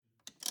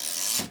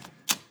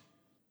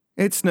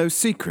It's no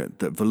secret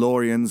that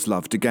Valorians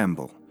love to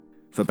gamble.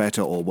 For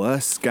better or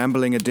worse,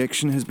 gambling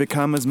addiction has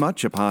become as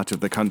much a part of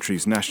the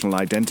country's national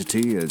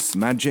identity as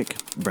magic,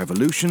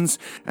 revolutions,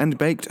 and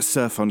baked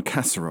surf on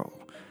casserole.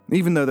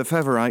 Even though the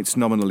Favorites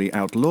nominally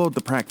outlawed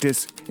the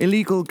practice,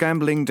 illegal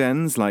gambling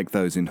dens like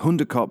those in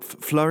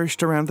Hundekopf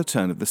flourished around the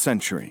turn of the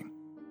century.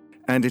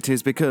 And it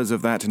is because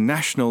of that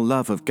national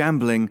love of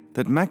gambling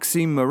that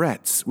Maxime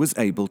Moretz was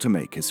able to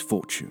make his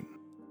fortune.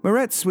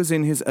 Moretz was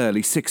in his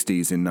early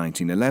 60s in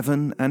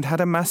 1911 and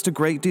had amassed a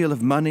great deal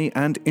of money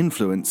and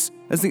influence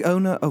as the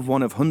owner of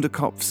one of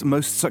Hundekopf's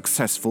most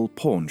successful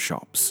pawn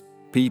shops.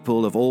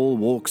 People of all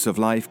walks of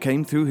life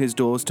came through his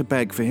doors to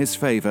beg for his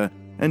favor,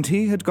 and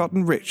he had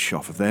gotten rich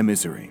off of their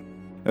misery.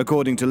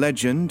 According to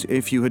legend,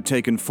 if you had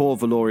taken 4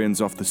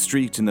 Valorians off the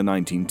street in the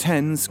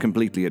 1910s,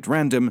 completely at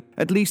random,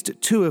 at least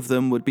 2 of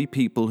them would be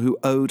people who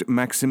owed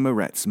Maxim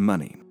Moretz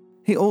money.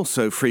 He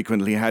also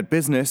frequently had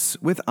business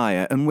with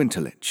Ayer and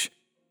Winterlich.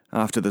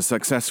 After the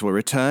successful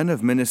return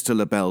of Minister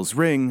Lebel's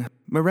ring,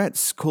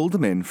 Moretz called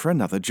them in for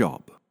another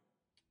job.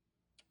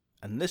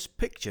 And this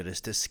picture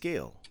is to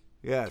scale.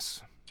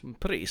 Yes.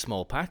 Pretty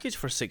small package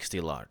for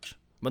 60 large.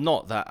 But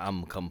not that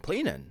I'm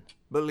complaining.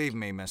 Believe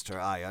me, Mr.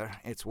 Ayer,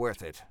 it's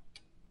worth it.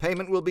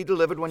 Payment will be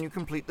delivered when you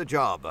complete the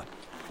job.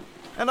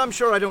 And I'm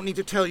sure I don't need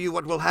to tell you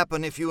what will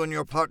happen if you and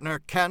your partner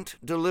can't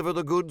deliver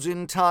the goods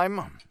in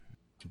time.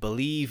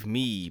 Believe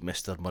me,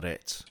 Mr.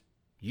 Moretz,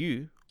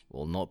 you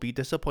will not be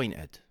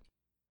disappointed.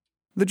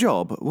 The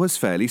job was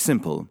fairly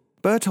simple.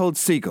 Berthold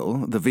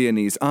Siegel, the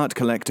Viennese art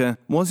collector,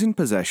 was in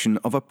possession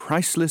of a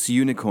priceless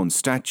unicorn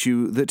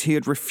statue that he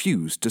had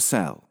refused to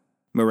sell.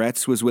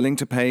 Moretz was willing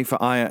to pay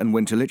for Ayer and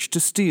Winterlich to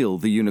steal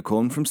the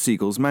unicorn from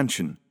Siegel's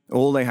mansion.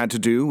 All they had to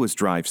do was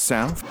drive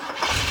south,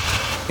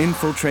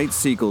 infiltrate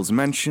Siegel's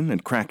mansion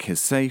and crack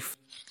his safe,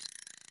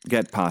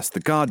 get past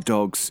the guard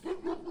dogs,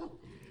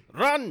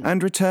 Run!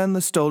 and return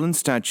the stolen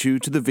statue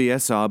to the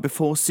VSR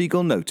before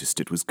Siegel noticed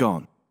it was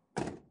gone.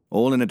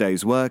 All in a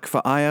day's work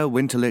for Ayer,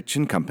 Winterlich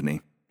and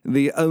company.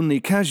 The only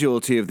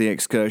casualty of the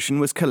excursion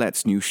was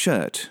Colette's new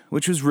shirt,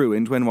 which was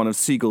ruined when one of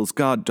Siegel's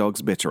guard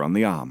dogs bit her on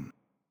the arm.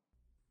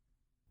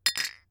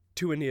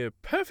 To a near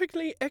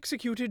perfectly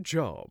executed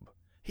job.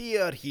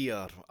 Here.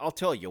 I'll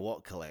tell you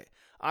what, Colette.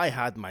 I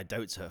had my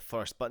doubts at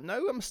first, but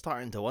now I'm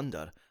starting to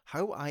wonder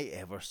how I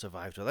ever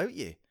survived without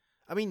you.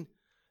 I mean,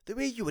 the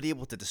way you were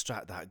able to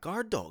distract that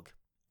guard dog.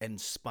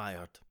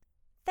 Inspired.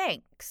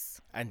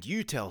 Thanks. And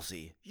you,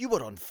 Telsey, you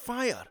were on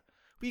fire.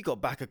 We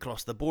got back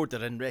across the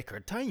border in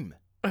record time.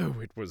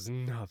 Oh, it was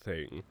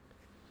nothing.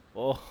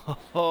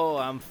 Oh,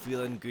 I'm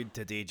feeling good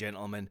today,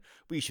 gentlemen.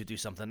 We should do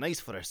something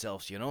nice for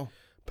ourselves, you know.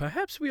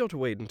 Perhaps we ought to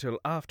wait until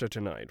after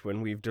tonight,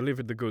 when we've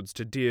delivered the goods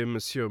to dear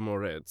Monsieur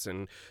Moretz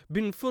and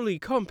been fully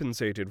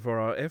compensated for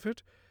our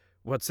effort.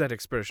 What's that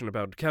expression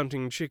about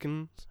counting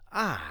chickens?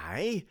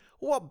 Aye,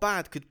 what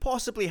bad could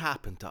possibly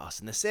happen to us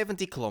in the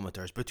 70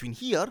 kilometres between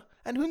here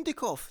and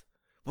Hundekopf?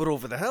 We're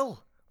over the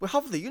hill. We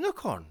have the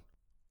unicorn.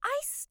 I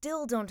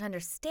still don't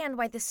understand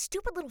why this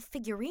stupid little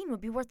figurine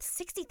would be worth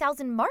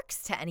 60,000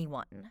 marks to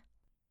anyone.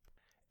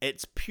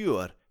 It's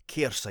pure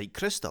Kearsite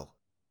crystal.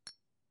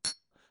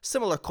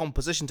 Similar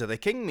composition to the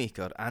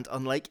Kingmaker and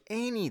unlike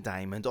any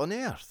diamond on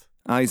Earth.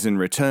 Eisen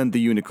returned the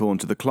unicorn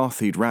to the cloth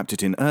he'd wrapped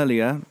it in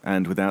earlier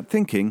and, without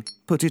thinking,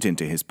 put it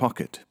into his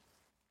pocket.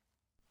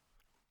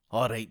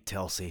 All right,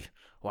 Telsey.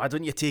 Why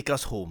don't you take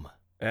us home?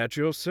 At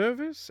your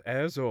service,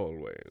 as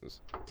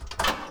always.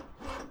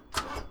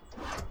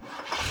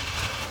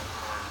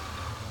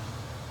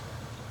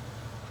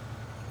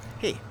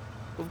 Hey,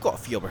 we've got a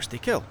few hours to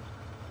kill.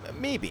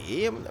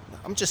 Maybe,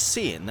 I'm just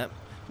saying that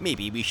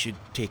maybe we should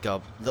take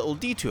a little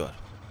detour.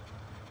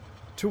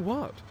 To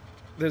what?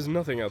 There's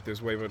nothing out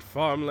this way but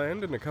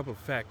farmland and a couple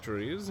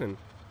factories and...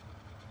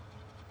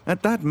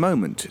 At that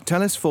moment,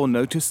 Telesphore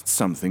noticed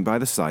something by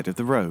the side of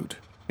the road.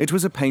 It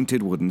was a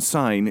painted wooden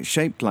sign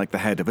shaped like the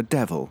head of a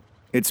devil.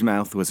 Its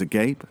mouth was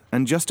agape,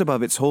 and just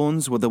above its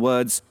horns were the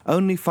words,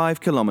 "Only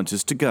 5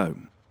 kilometers to go."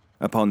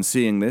 Upon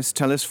seeing this,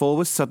 Telesphore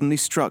was suddenly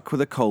struck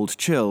with a cold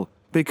chill,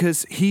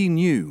 because he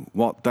knew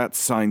what that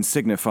sign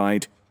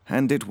signified,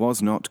 and it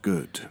was not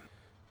good.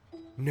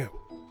 No,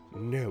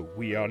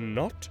 we are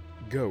not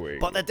going.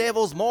 But the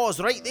Devil's Maw's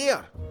right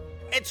there.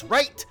 It's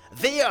right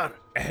there.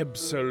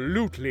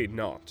 Absolutely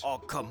not. Oh,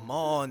 come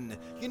on.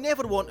 You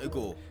never want to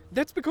go.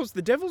 That's because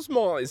the Devil's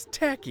Maw is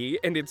tacky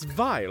and it's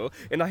vile,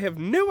 and I have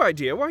no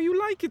idea why you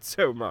like it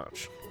so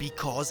much.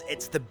 Because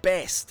it's the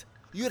best.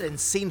 You're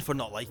insane for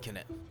not liking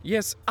it.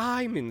 Yes,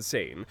 I'm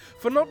insane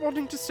for not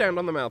wanting to stand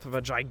on the mouth of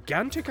a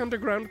gigantic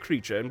underground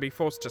creature and be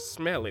forced to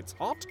smell its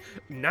hot,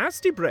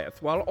 nasty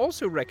breath while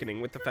also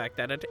reckoning with the fact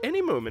that at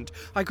any moment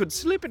I could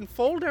slip and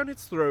fall down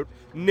its throat,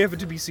 never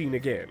to be seen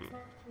again.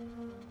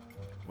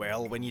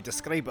 Well, when you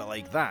describe it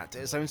like that,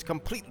 it sounds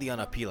completely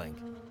unappealing.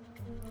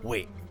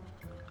 Wait,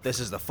 this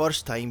is the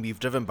first time we've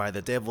driven by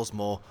the Devil's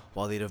Maw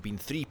while there have been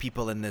 3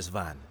 people in this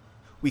van.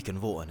 We can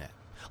vote on it.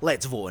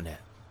 Let's vote on it.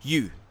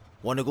 You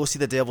want to go see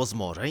the Devil's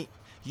Maw, right?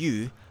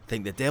 You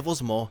think the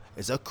Devil's Maw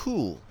is a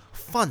cool,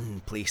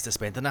 fun place to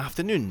spend an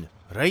afternoon,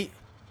 right?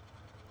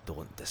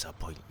 don't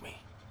disappoint me.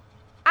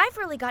 I've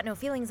really got no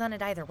feelings on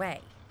it either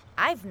way.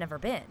 I've never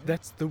been.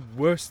 That's the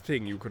worst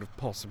thing you could have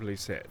possibly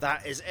said.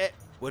 That is it.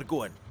 We're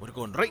going. We're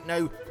going right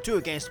now. 2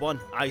 against 1.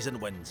 Eisen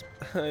wins.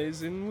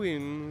 Eisen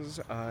wins,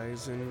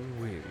 Eisen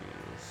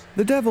wins.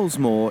 The Devil's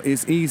Maw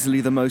is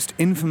easily the most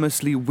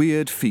infamously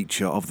weird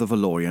feature of the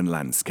Valorian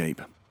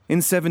landscape. In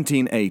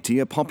 1780,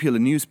 a popular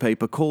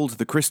newspaper called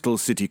the Crystal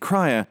City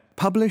Crier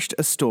published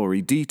a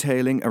story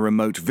detailing a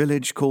remote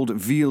village called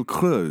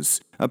Ville-Creuse,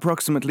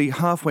 approximately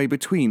halfway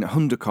between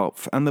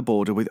Hundekopf and the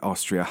border with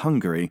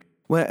Austria-Hungary,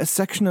 where a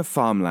section of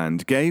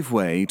farmland gave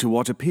way to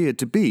what appeared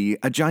to be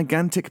a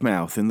gigantic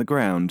mouth in the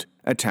ground,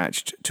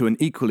 attached to an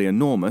equally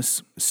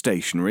enormous,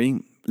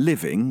 stationary,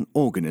 living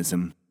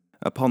organism.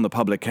 Upon the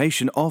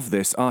publication of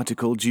this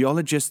article,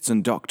 geologists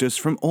and doctors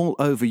from all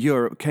over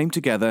Europe came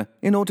together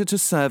in order to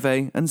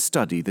survey and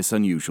study this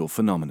unusual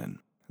phenomenon.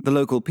 The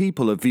local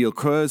people of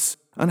Ville-Creuse,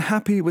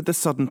 unhappy with the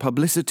sudden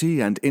publicity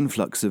and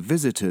influx of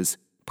visitors,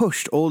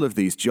 pushed all of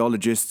these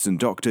geologists and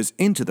doctors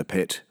into the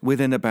pit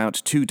within about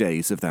 2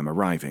 days of them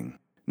arriving.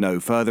 No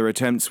further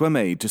attempts were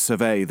made to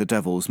survey the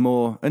Devil's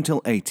Maw until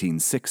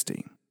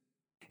 1860.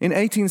 In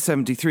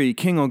 1873,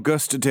 King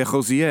Auguste de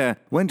Rosières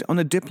went on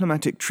a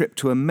diplomatic trip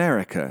to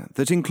America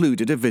that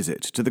included a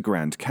visit to the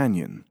Grand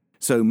Canyon.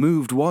 So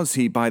moved was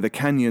he by the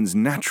canyon's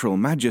natural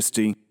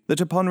majesty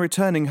that upon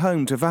returning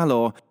home to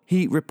Valor,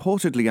 he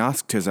reportedly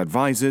asked his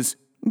advisors,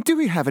 "Do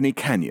we have any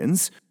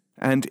canyons?"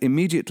 and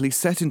immediately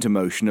set into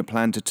motion a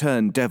plan to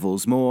turn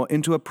Devil's Maw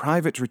into a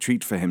private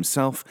retreat for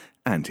himself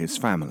and his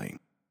family.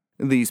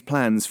 These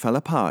plans fell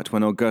apart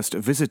when Auguste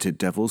visited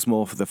Devil's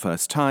Maw for the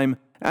first time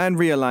and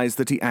realized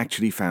that he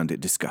actually found it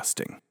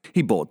disgusting.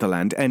 He bought the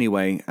land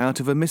anyway,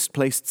 out of a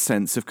misplaced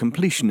sense of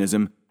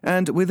completionism,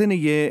 and within a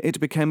year it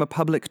became a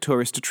public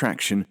tourist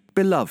attraction,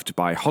 beloved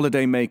by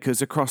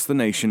holidaymakers across the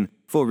nation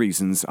for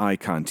reasons I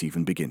can't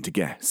even begin to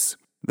guess.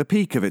 The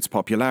peak of its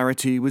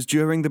popularity was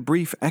during the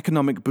brief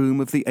economic boom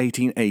of the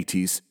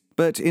 1880s,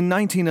 but in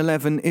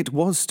 1911 it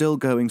was still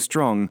going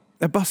strong,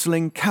 a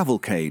bustling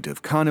cavalcade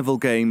of carnival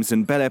games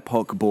and Belle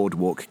Epoque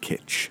boardwalk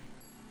kitsch.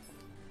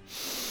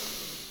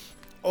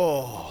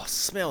 Oh,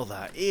 smell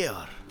that air.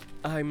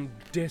 I'm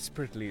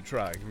desperately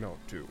trying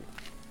not to.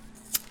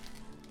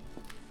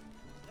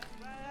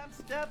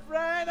 Step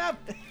right up.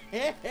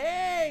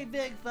 Hey,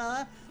 big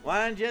fella.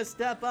 Why don't you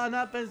step on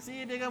up and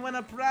see if you can win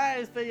a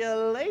prize for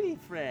your lady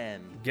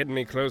friend? Getting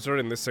me closer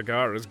and this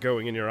cigar is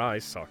going in your eye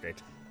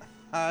socket.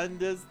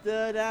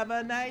 Understood. Have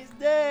a nice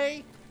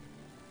day.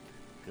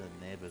 Good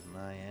neighbors,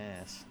 my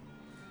ass.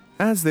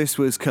 As this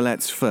was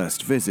Colette's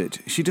first visit,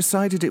 she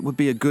decided it would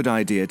be a good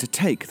idea to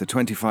take the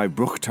 25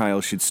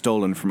 Bruchteil she'd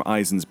stolen from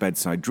Eisen's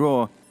bedside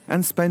drawer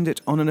and spend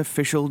it on an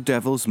official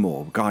Devil's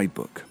Maw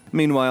guidebook.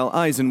 Meanwhile,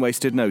 Eisen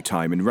wasted no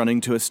time in running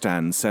to a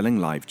stand selling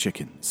live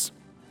chickens.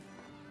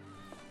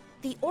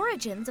 The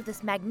origins of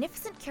this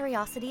magnificent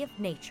curiosity of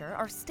nature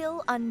are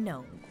still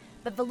unknown,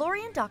 but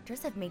Valorian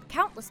doctors have made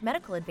countless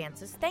medical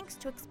advances thanks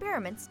to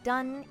experiments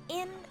done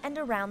in and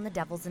around the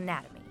Devil's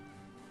anatomy.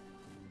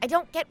 I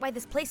don't get why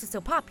this place is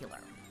so popular.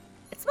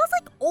 It smells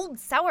like old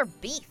sour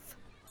beef.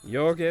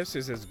 Your guess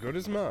is as good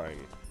as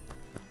mine.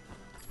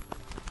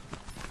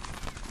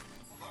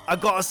 I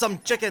got us some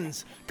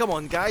chickens. Come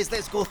on, guys,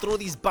 let's go throw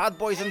these bad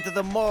boys into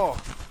the maw.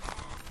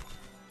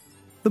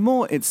 The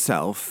maw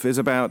itself is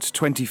about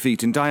 20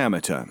 feet in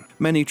diameter.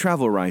 Many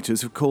travel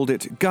writers have called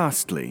it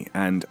ghastly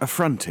and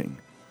affronting.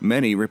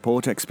 Many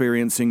report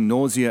experiencing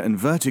nausea and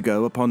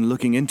vertigo upon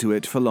looking into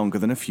it for longer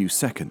than a few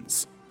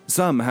seconds.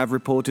 Some have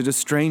reported a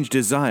strange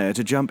desire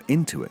to jump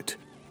into it.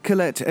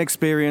 Colette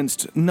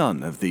experienced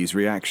none of these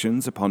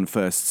reactions upon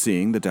first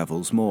seeing the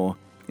Devil's Maw.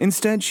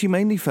 Instead, she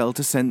mainly felt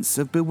a sense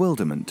of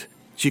bewilderment.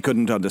 She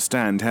couldn't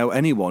understand how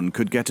anyone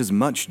could get as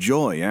much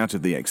joy out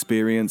of the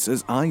experience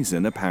as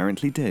Eisen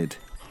apparently did.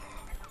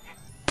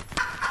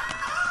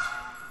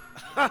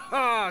 Ha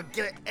ha!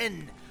 Get it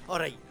in!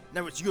 Alright,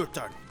 now it's your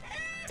turn.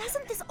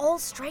 Doesn't this all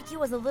strike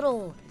you as a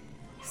little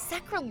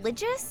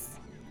sacrilegious?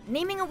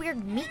 Naming a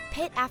weird meat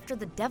pit after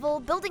the devil,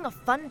 building a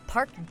fun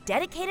park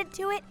dedicated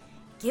to it,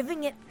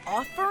 giving it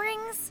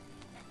offerings?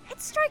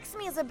 It strikes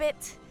me as a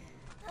bit,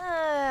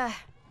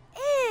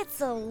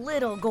 it's a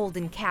little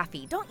golden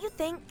calfy, don't you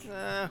think?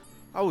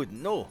 I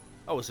wouldn't know.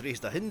 I was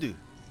raised a Hindu.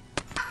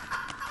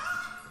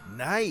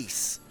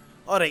 Nice!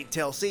 Alright,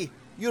 Telsey,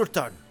 your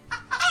turn.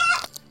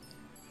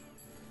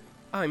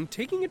 I'm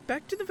taking it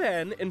back to the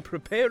van and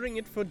preparing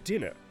it for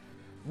dinner.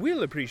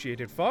 We'll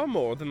appreciate it far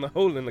more than the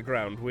hole in the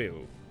ground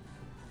will.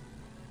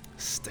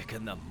 Stick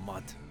in the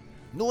mud.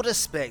 No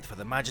respect for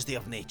the majesty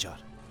of nature.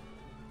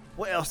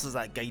 What else does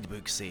that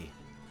guidebook say?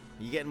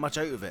 Are you getting much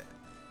out of it?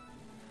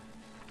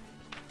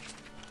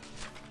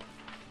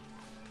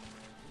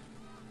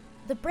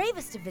 The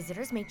bravest of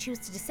visitors may choose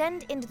to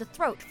descend into the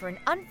throat for an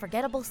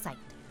unforgettable sight.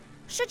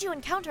 Should you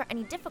encounter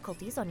any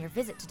difficulties on your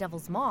visit to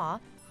Devil's Maw,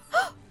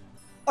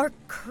 our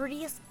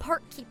courteous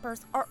park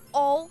keepers are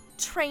all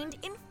trained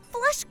in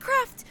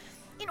fleshcraft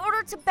in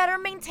order to better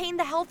maintain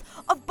the health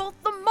of both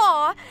the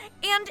maw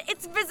and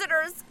its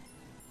visitors.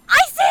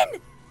 Eisen!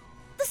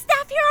 The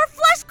staff here are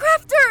fleshcraft!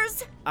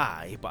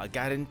 Aye, but I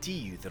guarantee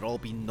you they're all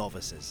been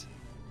novices.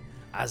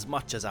 As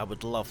much as I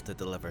would love to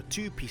deliver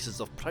 2 pieces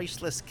of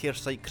priceless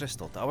Kearsite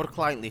crystal to our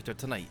client later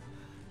tonight,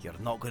 you're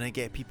not going to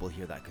get people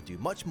here that can do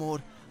much more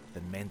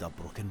than mend a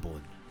broken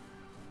bone.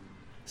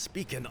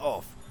 Speaking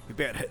of, we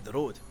better hit the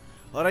road.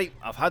 Alright,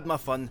 I've had my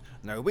fun.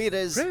 Now where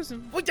is...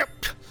 Prison. What ya-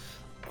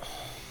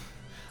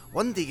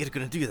 One day you're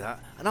going to do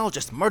that, and I'll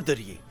just murder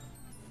you.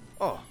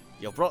 Oh,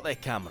 you brought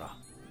that camera.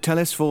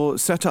 Telesphore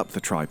set up the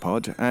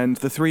tripod, and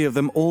the 3 of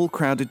them all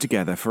crowded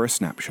together for a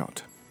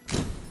snapshot.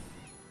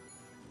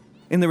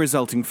 In the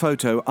resulting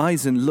photo,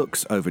 Eisen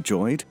looks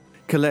overjoyed,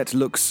 Colette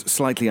looks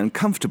slightly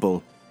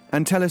uncomfortable,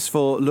 and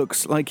Telesphore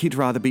looks like he'd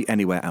rather be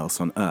anywhere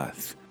else on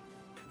Earth.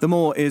 The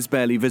moor is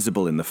barely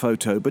visible in the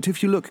photo, but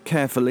if you look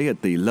carefully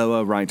at the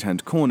lower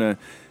right-hand corner,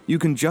 you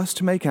can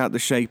just make out the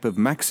shape of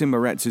Maxim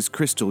Moretz's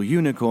crystal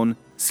unicorn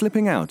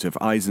slipping out of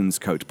Eisen's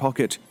coat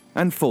pocket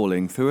and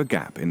falling through a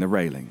gap in the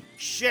railing.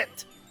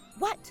 Shit!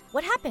 What?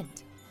 What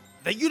happened?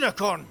 The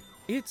unicorn!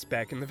 It's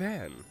back in the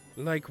van,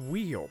 like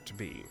we ought to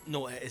be.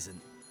 No, it isn't.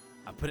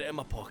 I put it in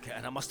my pocket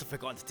and I must have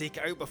forgotten to take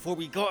it out before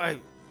we got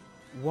out.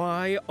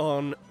 Why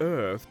on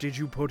earth did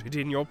you put it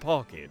in your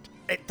pocket?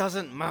 It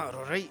doesn't matter,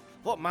 alright?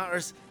 What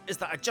matters is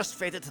that I just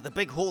fed it to the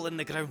big hole in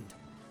the ground.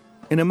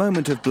 In a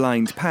moment of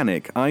blind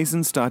panic,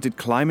 Eisen started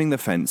climbing the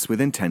fence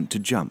with intent to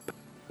jump.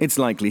 It's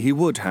likely he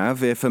would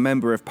have if a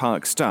member of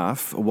park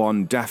staff,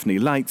 one Daphne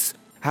Lights,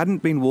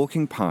 hadn't been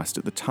walking past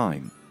at the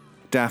time.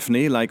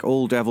 Daphne, like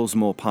all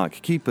Devilsmore Park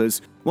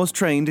keepers, was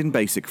trained in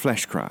basic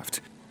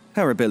fleshcraft.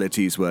 Her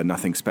abilities were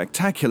nothing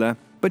spectacular,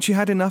 but she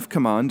had enough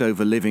command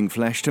over living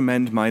flesh to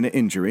mend minor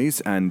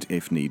injuries and,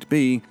 if need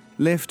be,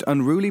 lift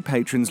unruly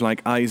patrons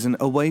like Eisen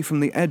away from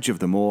the edge of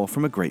the moor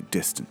from a great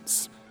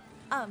distance.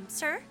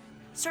 Sir?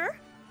 Sir?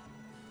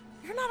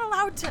 You're not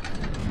allowed to...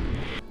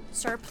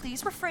 Sir,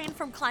 please refrain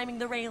from climbing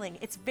the railing.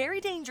 It's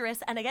very dangerous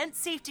and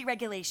against safety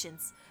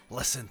regulations.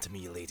 Listen to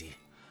me, lady.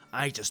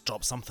 I just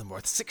dropped something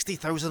worth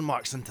 60,000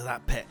 marks into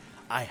that pit.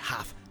 I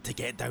have to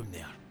get down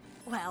there.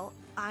 Well,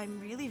 I'm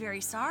really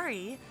very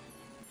sorry.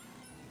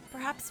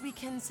 Perhaps we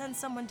can send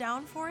someone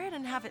down for it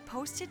and have it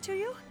posted to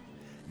you?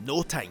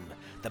 No time.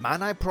 The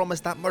man I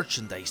promised that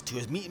merchandise to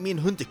is meeting me in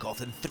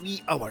Hundikoff in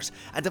 3 hours,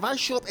 and if I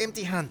show up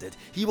empty-handed,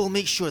 he will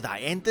make sure that I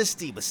end this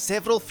day with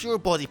several fewer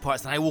body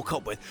parts than I woke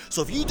up with.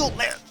 So if you don't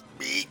let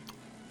me...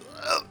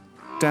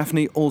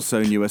 Daphne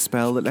also knew a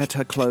spell that let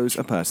her close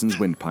a person's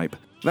windpipe.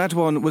 That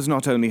one was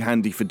not only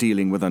handy for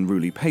dealing with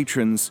unruly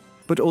patrons,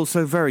 but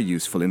also very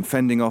useful in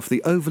fending off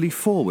the overly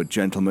forward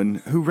gentleman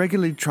who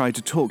regularly tried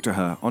to talk to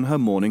her on her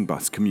morning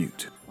bus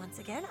commute. Once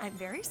again, I'm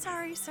very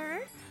sorry,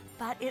 sir,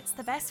 but it's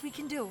the best we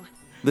can do.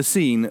 The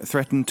scene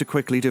threatened to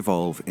quickly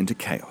devolve into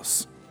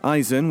chaos.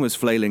 Eisen was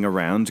flailing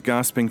around,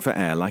 gasping for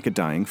air like a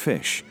dying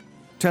fish.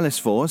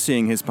 Telesphore,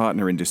 seeing his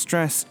partner in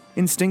distress,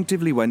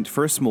 instinctively went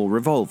for a small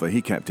revolver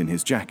he kept in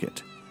his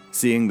jacket.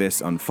 Seeing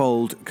this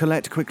unfold,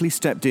 Colette quickly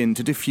stepped in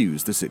to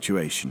defuse the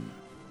situation.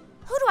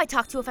 Who do I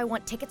talk to if I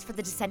want tickets for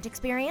the Descent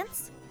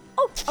experience?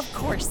 Oh, of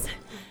course.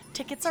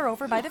 Tickets are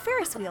over by the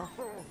Ferris wheel.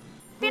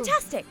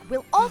 Fantastic!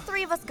 We'll all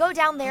 3 of us go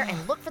down there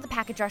and look for the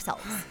package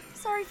ourselves.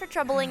 Sorry for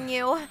troubling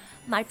you.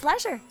 My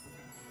pleasure.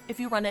 If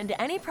you run into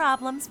any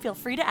problems, feel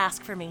free to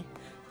ask for me.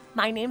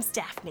 My name's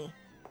Daphne.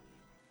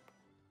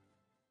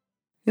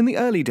 In the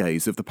early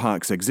days of the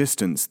park's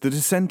existence, the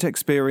Descent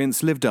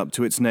experience lived up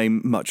to its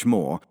name much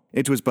more.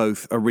 It was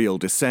both a real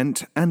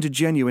descent and a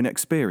genuine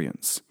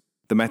experience.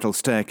 The metal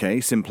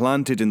staircase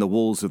implanted in the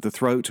walls of the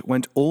throat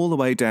went all the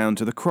way down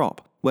to the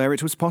crop, where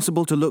it was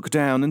possible to look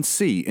down and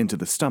see into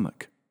the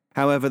stomach.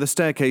 However, the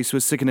staircase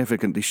was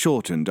significantly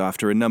shortened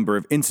after a number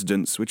of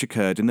incidents which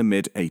occurred in the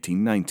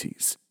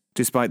mid-1890s.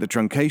 Despite the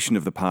truncation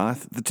of the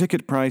path, the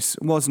ticket price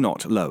was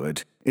not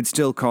lowered. It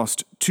still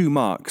cost 2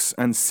 marks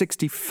and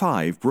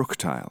 65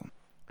 Bruchtile.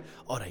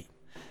 Alright,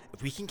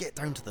 if we can get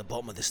down to the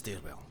bottom of the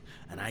stairwell,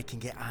 and I can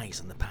get eyes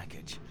on the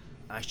package,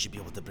 I should be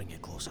able to bring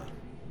it closer.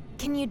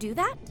 Can you do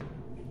that?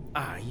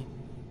 Aye.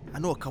 I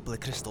know a couple of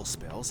crystal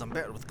spells. I'm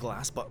better with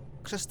glass, but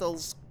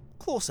crystal's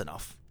close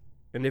enough.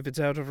 And if it's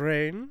out of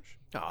range?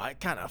 Oh, it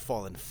can't have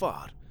fallen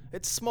far.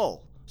 It's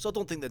small, so I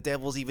don't think the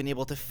devil's even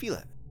able to feel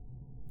it.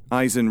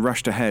 Eisen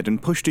rushed ahead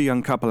and pushed a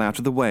young couple out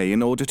of the way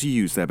in order to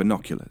use their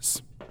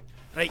binoculars.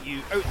 Right, you,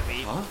 out the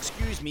way. Huh?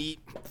 Excuse me.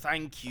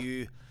 Thank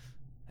you.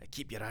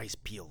 Keep your eyes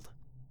peeled.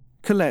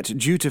 Colette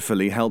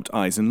dutifully helped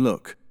Eisen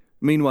look.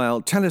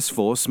 Meanwhile,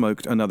 Telesphore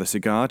smoked another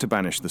cigar to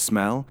banish the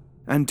smell,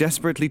 and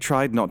desperately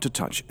tried not to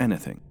touch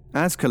anything.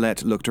 As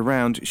Colette looked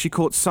around, she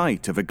caught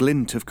sight of a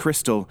glint of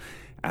crystal,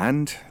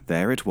 and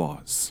there it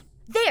was.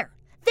 There!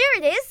 There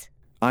it is!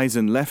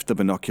 Eisen left the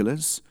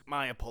binoculars.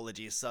 My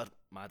apologies, sir,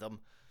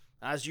 madam.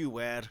 As you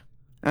were.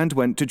 And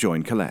went to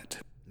join Colette.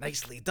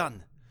 Nicely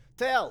done.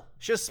 Tell,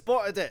 she's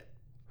spotted it.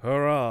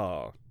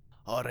 Hurrah!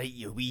 Alright,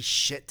 you wee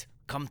shit.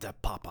 Come to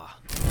Papa.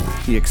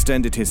 He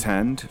extended his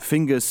hand,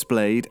 fingers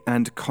splayed,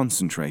 and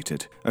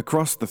concentrated.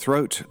 Across the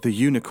throat, the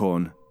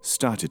unicorn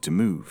started to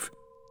move.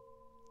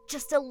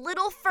 Just a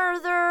little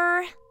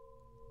further.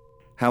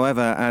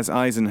 However, as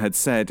Eisen had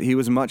said, he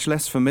was much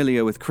less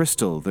familiar with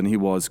crystal than he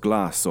was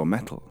glass or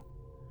metal.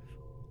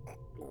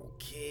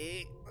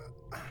 Okay.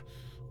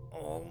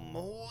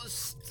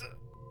 Almost.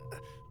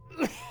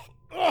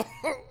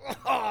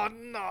 Oh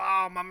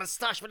no, my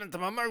moustache went into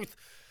my mouth.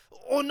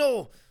 Oh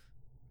no.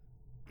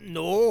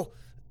 No.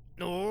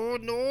 No,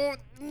 no,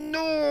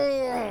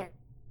 no.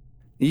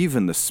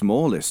 Even the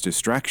smallest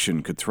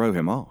distraction could throw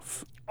him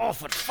off. Oh,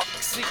 for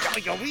fuck's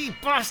sake, you wee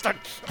bastard!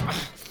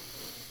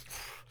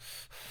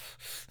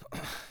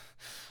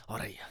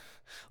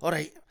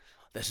 Alright,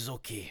 this is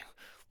okay.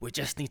 We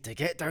just need to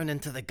get down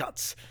into the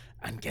guts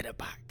and get it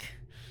back.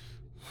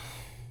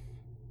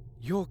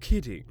 You're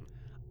kidding.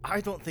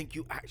 I don't think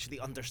you actually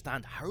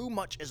understand how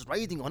much is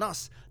riding on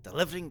us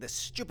delivering this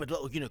stupid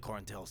little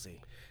unicorn to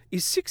Elsie.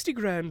 Is 60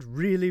 grand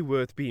really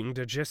worth being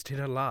digested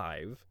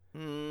alive?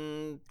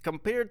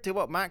 Compared to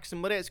what Max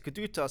and Moretz could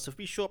do to us if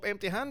we show up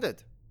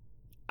empty-handed.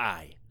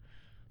 Aye,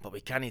 but we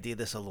can't do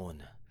this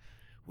alone.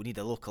 We need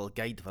a local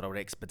guide for our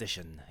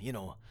expedition. You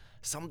know,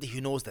 somebody who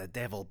knows the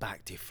devil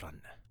back to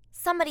front.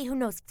 Somebody who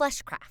knows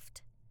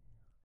fleshcraft.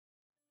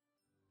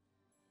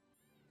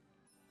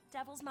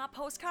 Devil's Maw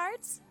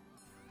postcards?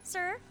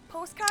 Sir,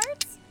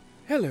 postcards?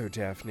 Hello,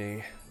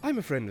 Daphne. I'm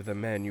a friend of the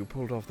man you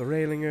pulled off the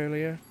railing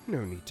earlier.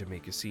 No need to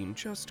make a scene,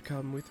 just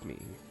come with me.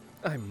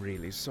 I'm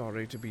really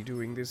sorry to be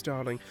doing this,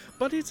 darling,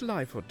 but it's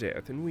life or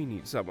death, and we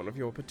need someone of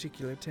your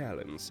particular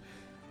talents.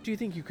 Do you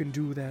think you can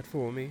do that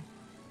for me?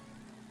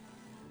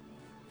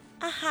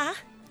 Uh-huh.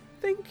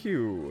 Thank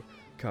you.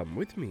 Come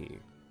with me.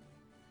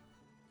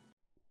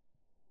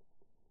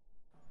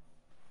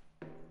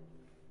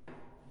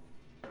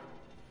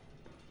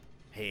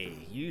 Hey,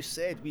 you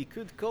said we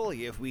could call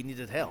you if we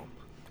needed help.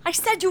 I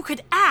said you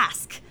could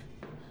ask.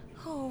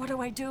 Oh,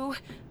 what do?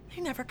 I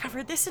never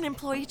covered this in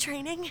employee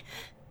training.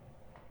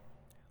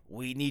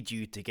 We need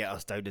you to get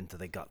us down into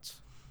the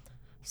guts.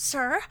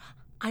 Sir,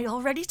 I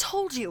already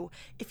told you.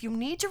 If you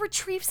need to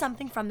retrieve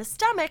something from the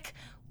stomach,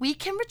 we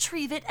can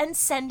retrieve it and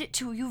send it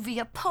to you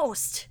via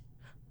post.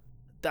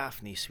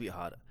 Daphne,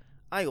 sweetheart,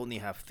 I only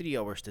have 3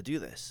 hours to do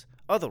this.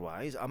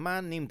 Otherwise, a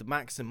man named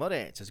Maxim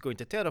Moretz is going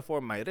to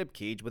terraform my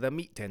ribcage with a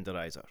meat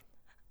tenderizer.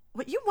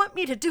 What you want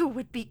me to do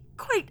would be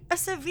quite a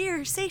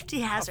severe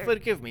safety hazard.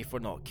 Forgive me for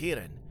not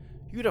caring.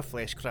 You're a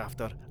flesh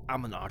crafter,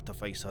 I'm an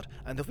artificer,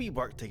 and if we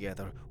work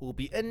together, we'll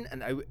be in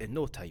and out in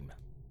no time.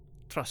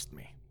 Trust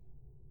me.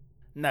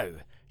 Now,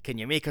 can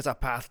you make us a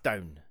path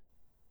down?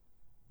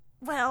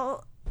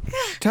 Well...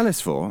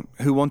 Telesphore,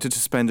 who wanted to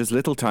spend as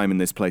little time in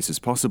this place as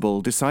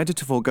possible, decided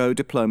to forego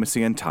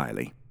diplomacy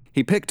entirely.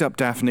 He picked up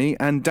Daphne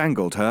and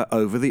dangled her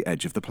over the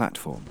edge of the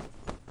platform.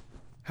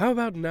 How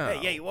about now?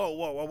 Hey, whoa,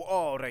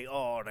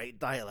 alright,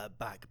 dial it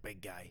back,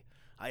 big guy.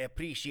 I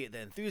appreciate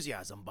the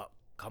enthusiasm, but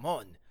come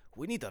on,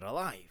 we need her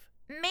alive.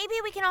 Maybe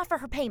we can offer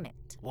her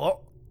payment.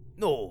 What?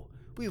 No,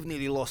 we've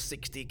nearly lost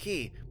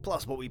 60k,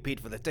 plus what we paid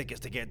for the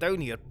tickets to get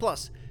down here,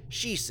 plus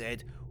she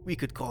said we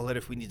could call her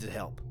if we needed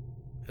help.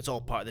 It's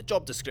all part of the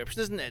job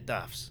description, isn't it,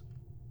 Daphs?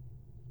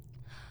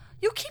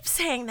 You keep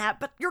saying that,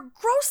 but you're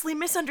grossly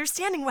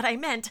misunderstanding what I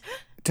meant.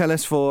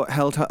 Telesphore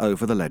held her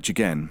over the ledge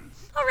again.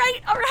 All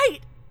right.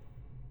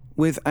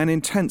 With an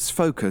intense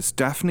focus,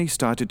 Daphne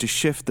started to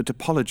shift the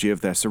topology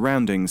of their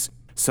surroundings,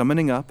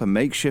 summoning up a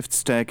makeshift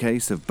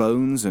staircase of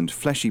bones and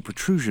fleshy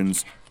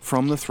protrusions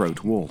from the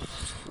throat wall.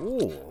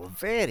 Oh,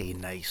 very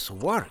nice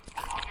work.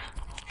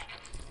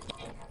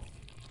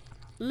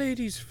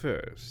 Ladies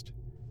first.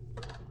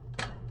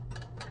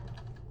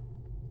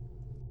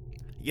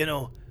 You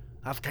know,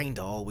 I've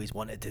kinda always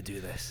wanted to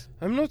do this.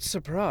 I'm not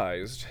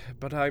surprised,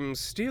 but I'm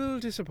still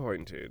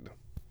disappointed.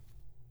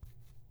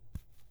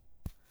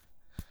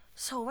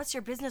 So what's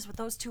your business with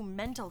those 2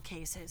 mental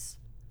cases?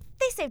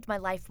 They saved my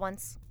life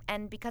once,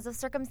 and because of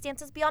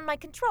circumstances beyond my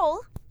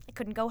control, I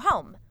couldn't go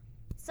home.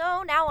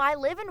 So now I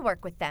live and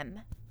work with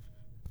them.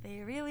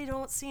 They really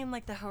don't seem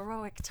like the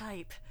heroic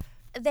type.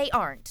 They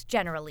aren't,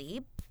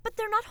 generally, but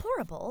they're not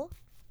horrible.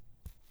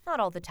 Not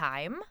all the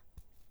time.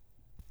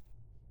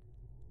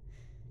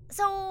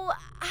 So,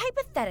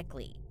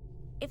 hypothetically,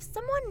 if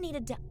someone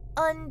needed to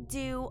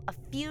undo a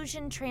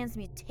fusion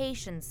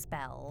transmutation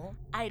spell...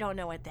 I don't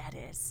know what that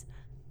is.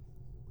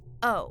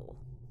 Oh.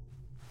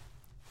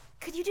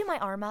 Could you do my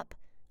arm up?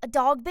 A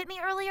dog bit me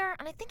earlier,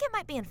 and I think it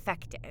might be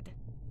infected.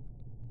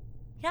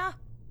 Yeah,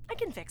 I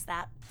can fix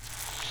that.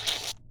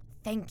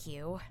 Thank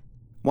you.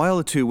 While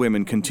the 2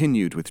 women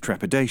continued with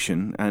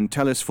trepidation, and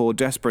Telesphore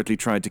desperately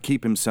tried to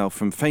keep himself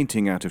from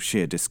fainting out of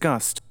sheer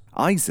disgust,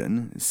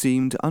 Eisen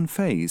seemed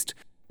unfazed.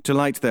 To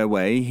light their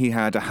way, he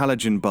had a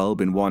halogen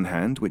bulb in one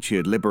hand, which he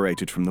had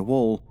liberated from the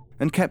wall,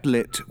 and kept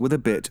lit with a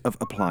bit of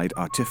applied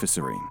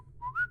artificery.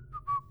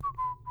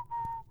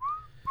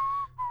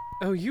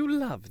 Oh, you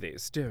love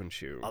this, don't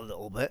you? A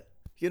little bit.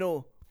 You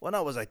know, when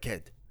I was a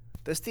kid,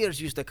 the stairs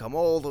used to come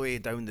all the way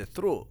down the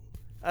throat.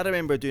 I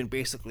remember doing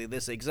basically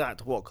this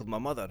exact walk with my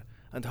mother,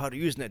 and her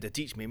using it to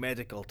teach me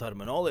medical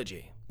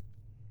terminology.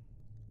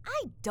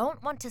 I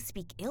don't want to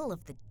speak ill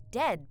of the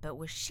dead, but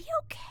was she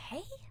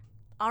okay?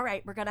 All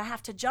right, we're gonna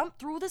have to jump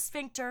through the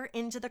sphincter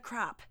into the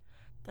crop.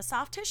 The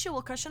soft tissue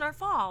will cushion our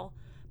fall,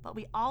 but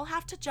we all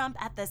have to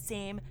jump at the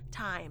same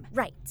time.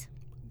 Right.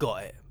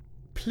 Got it.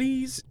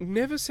 Please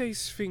never say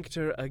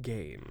sphincter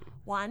again.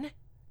 1,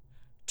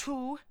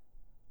 2,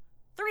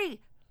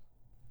 3.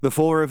 The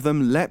four of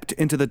them leapt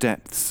into the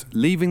depths,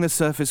 leaving the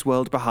surface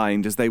world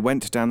behind as they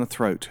went down the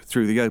throat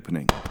through the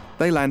opening.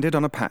 They landed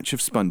on a patch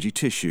of spongy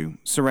tissue,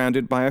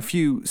 surrounded by a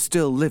few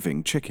still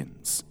living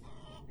chickens.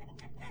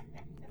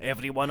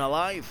 Everyone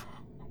alive?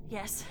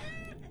 Yes.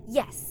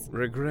 Yes.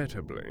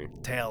 Regrettably.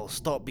 Tell,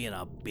 stop being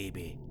a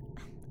baby.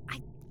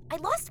 I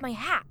lost my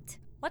hat.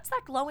 What's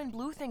that glowing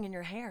blue thing in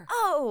your hair?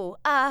 Oh,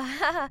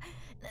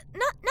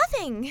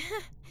 nothing.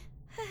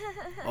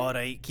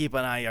 Alright, keep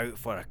an eye out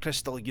for a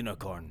crystal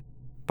unicorn.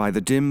 By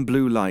the dim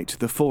blue light,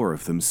 the four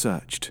of them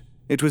searched.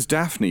 It was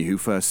Daphne who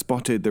first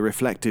spotted the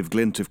reflective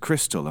glint of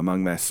crystal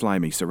among their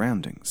slimy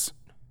surroundings.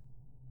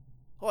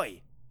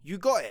 Oi, you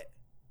got it?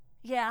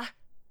 Yeah.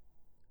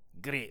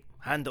 Great,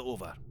 hand it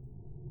over.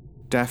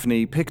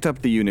 Daphne picked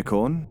up the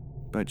unicorn,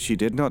 but she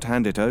did not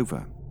hand it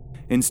over.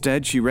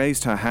 Instead, she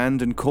raised her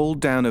hand and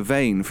called down a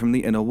vein from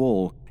the inner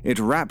wall. It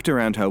wrapped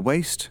around her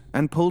waist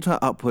and pulled her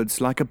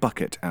upwards like a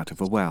bucket out of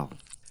a well.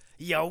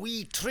 Ya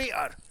wee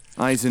traitor!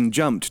 Eisen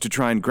jumped to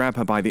try and grab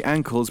her by the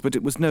ankles, but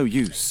it was no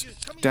use.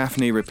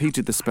 Daphne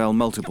repeated the spell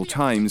multiple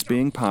times,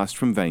 being passed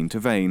from vein to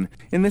vein.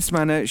 In this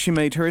manner, she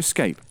made her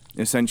escape,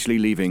 essentially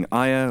leaving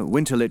Aya,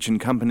 Winterlich and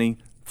company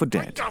for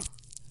dead.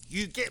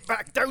 You get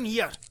back down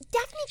here!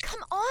 Daphne,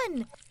 come on.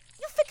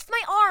 You fixed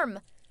my arm.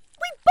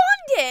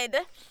 We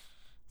bonded.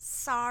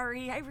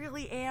 Sorry, I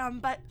really am,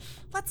 but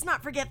let's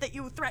not forget that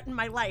you threatened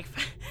my life.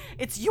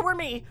 It's you or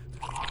me.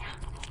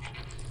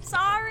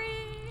 Sorry.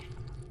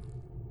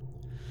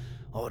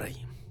 Alright,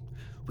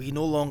 we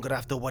no longer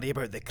have to worry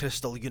about the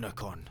crystal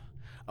unicorn.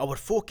 Our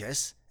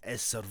focus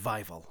is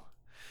survival.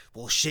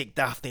 We'll shake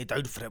Daphne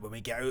down for it when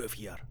we get out of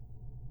here.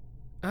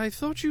 I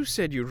thought you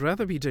said you'd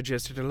rather be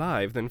digested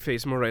alive than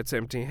face Moretz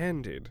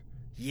empty-handed.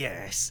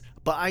 Yes,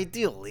 but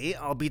ideally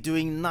I'll be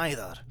doing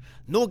neither.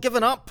 No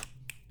giving up!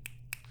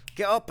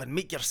 Get up and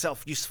make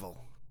yourself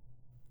useful.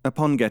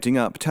 Upon getting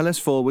up,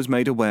 Telesphore was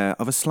made aware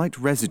of a slight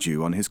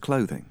residue on his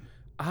clothing.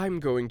 I'm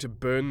going to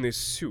burn this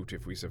suit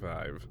if we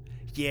survive.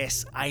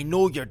 Yes, I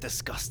know you're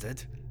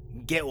disgusted.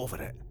 Get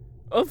over it.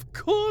 Of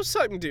course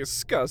I'm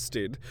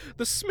disgusted.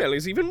 The smell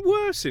is even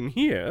worse in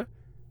here.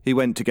 He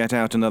went to get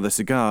out another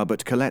cigar,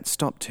 but Colette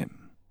stopped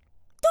him.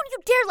 Don't you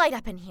dare light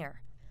up in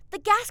here. The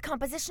gas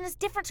composition is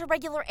different to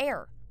regular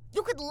air.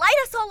 You could light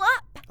us all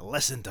up.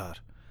 Listen to her.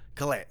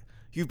 Colette,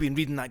 you've been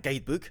reading that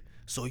guidebook,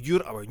 so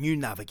you're our new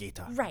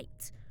navigator.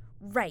 Right.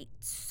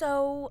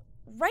 So,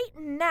 right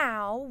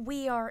now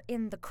we are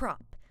in the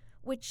crop,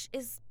 which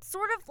is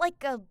sort of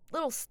like a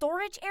little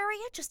storage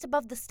area just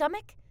above the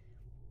stomach.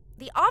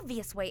 The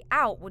obvious way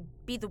out would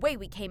be the way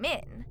we came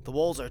in. The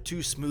walls are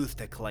too smooth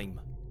to climb.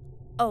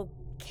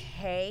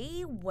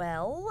 Okay,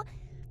 well,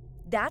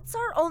 that's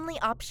our only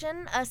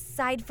option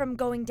aside from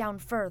going down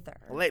further.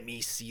 Let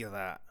me see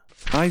that.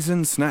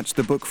 Eisen snatched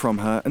the book from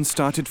her and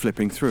started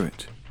flipping through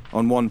it.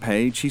 On one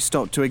page, he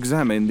stopped to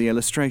examine the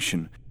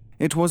illustration.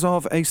 It was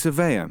of a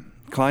surveyor,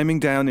 climbing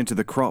down into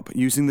the crop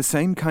using the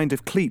same kind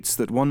of cleats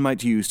that one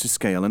might use to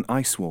scale an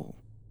ice wall.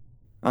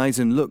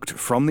 Eisen looked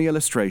from the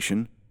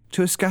illustration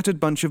to a scattered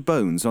bunch of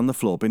bones on the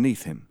floor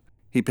beneath him.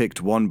 He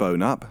picked one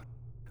bone up,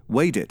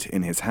 weighed it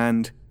in his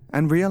hand,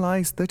 and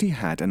realized that he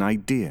had an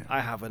idea.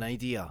 I have an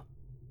idea.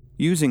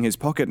 Using his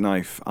pocket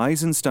knife,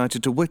 Eisen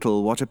started to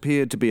whittle what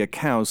appeared to be a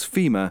cow's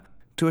femur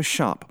to a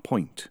sharp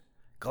point.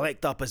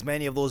 Collect up as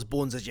many of those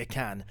bones as you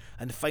can,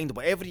 and find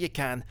whatever you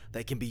can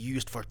that can be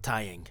used for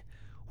tying.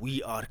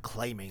 We are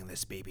climbing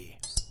this baby.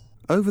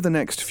 Over the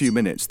next few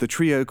minutes, the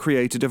trio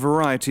created a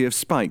variety of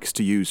spikes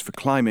to use for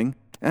climbing,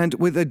 and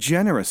with a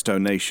generous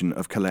donation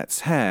of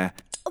Colette's hair,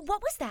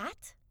 What was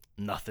that?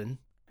 Nothing.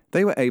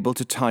 they were able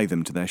to tie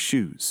them to their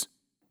shoes.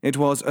 It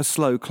was a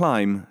slow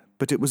climb,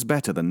 but it was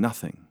better than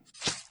nothing.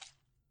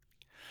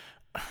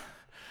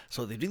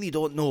 So they really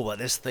don't know what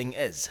this thing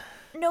is.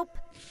 Nope.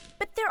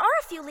 But there are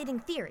a few leading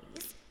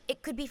theories.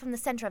 It could be from the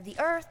center of the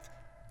Earth.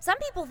 Some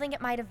people think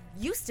it might have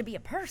used to be a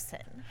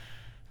person.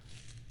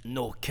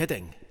 No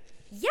kidding.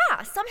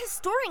 Yeah, some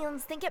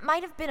historians think it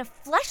might have been a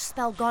flesh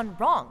spell gone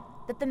wrong,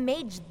 that the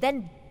mage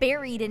then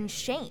buried in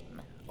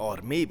shame. Or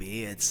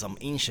maybe it's some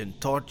ancient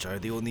torture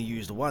they only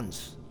used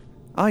once.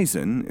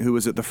 Eisen, who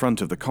was at the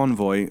front of the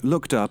convoy,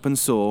 looked up and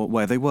saw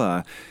where they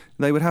were.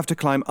 They would have to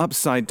climb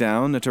upside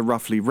down at a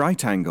roughly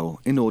right angle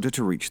in order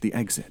to reach the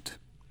exit.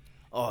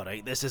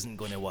 Alright, this isn't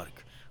going to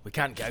work. We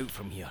can't get out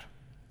from here.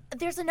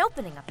 There's an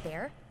opening up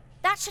there.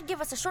 That should give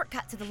us a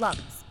shortcut to the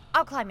lungs.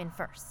 I'll climb in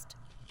first.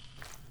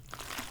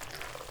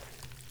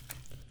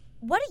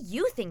 What do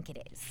you think it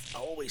is? I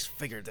always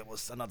figured it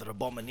was another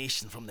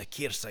abomination from the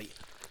care site.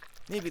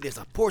 Maybe there's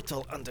a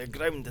portal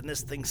underground and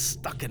this thing's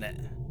stuck in it.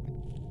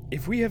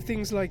 If we have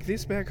things like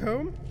this back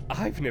home,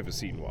 I've never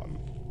seen one.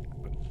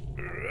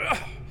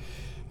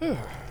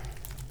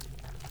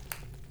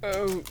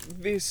 Oh,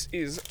 this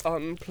is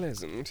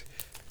unpleasant.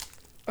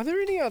 Are there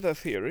any other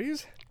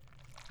theories?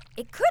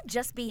 It could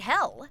just be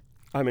hell.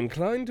 I'm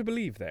inclined to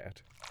believe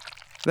that.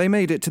 They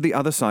made it to the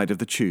other side of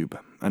the tube,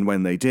 and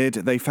when they did,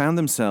 they found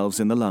themselves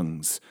in the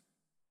lungs.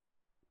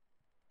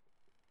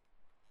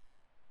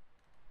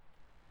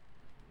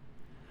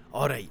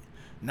 Alright,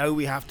 now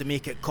we have to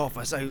make it cough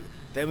us out,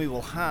 then we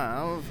will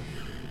have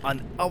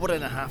an hour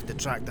and a half to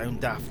track down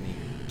Daphne,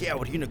 get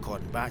our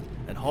unicorn back,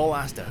 and haul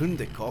ass to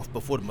Hundekoff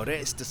before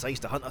Moritz decides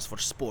to hunt us for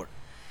sport.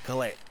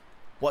 Colette,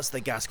 what's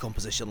the gas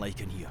composition like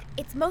in here?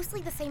 It's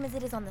mostly the same as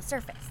it is on the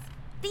surface.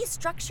 These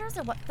structures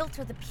are what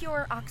filter the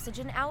pure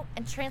oxygen out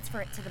and transfer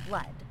it to the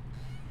blood.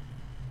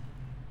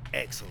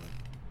 Excellent.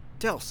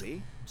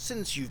 Telsey,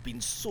 since you've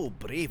been so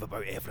brave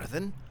about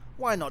everything,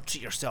 why not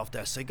treat yourself to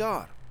a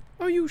cigar?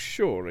 Are you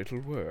sure it'll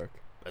work?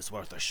 It's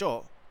worth a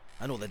shot.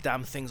 I know the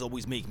damn things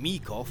always make me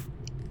cough.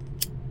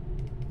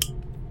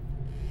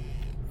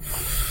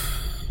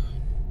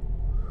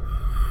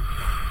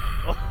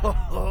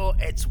 Oh,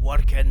 it's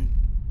working.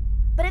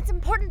 But it's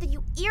important that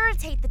you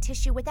irritate the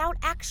tissue without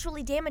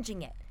actually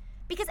damaging it,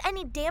 because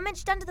any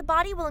damage done to the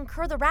body will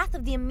incur the wrath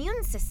of the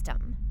immune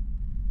system.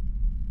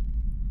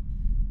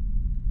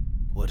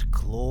 We're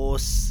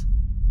close.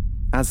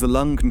 As the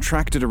lung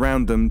contracted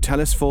around them,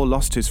 Telesphore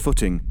lost his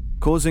footing,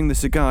 causing the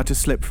cigar to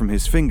slip from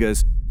his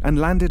fingers and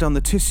landed on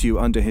the tissue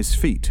under his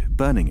feet,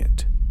 burning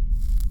it.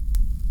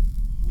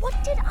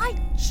 What did I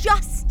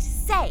just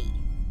say?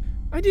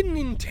 I didn't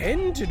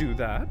intend to do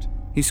that.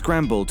 He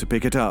scrambled to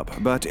pick it up,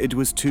 but it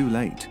was too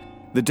late.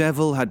 The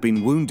devil had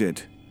been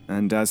wounded,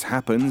 and as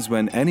happens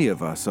when any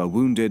of us are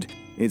wounded,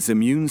 its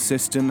immune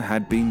system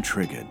had been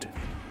triggered.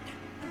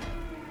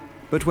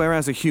 But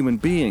whereas a human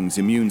being's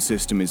immune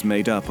system is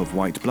made up of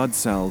white blood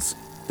cells,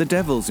 the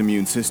devil's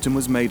immune system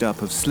was made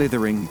up of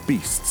slithering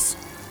beasts.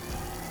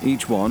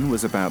 Each one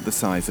was about the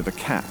size of a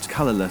cat,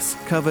 colorless,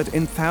 covered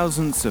in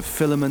thousands of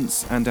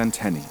filaments and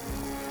antennae.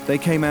 They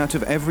came out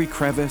of every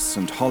crevice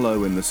and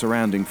hollow in the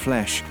surrounding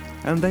flesh,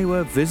 and they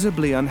were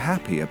visibly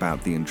unhappy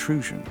about the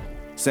intrusion.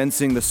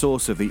 Sensing the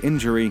source of the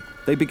injury,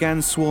 they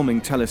began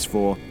swarming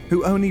Telesphore,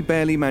 who only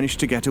barely managed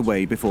to get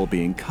away before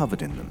being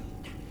covered in them.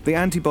 The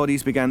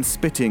antibodies began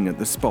spitting at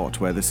the spot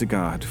where the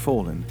cigar had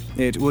fallen.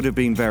 It would have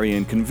been very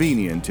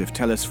inconvenient if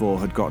Telesphore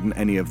had gotten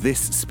any of this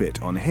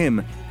spit on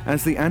him,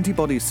 as the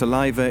antibody's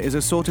saliva is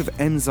a sort of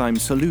enzyme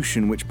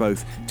solution which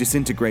both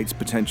disintegrates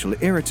potential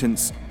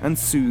irritants and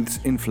soothes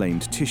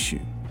inflamed tissue.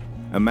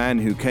 A man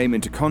who came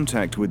into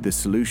contact with this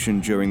solution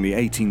during the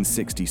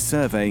 1860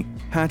 survey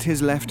had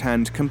his left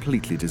hand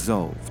completely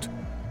dissolved.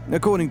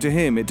 According to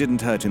him, it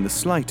didn't hurt in the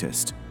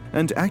slightest,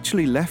 and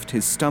actually left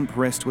his stump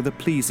wrist with a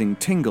pleasing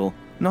tingle,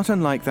 not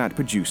unlike that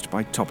produced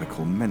by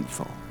topical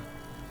menthol.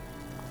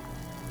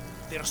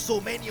 There are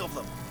so many of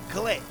them.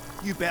 Colette,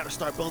 you better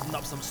start building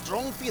up some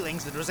strong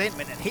feelings and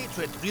resentment and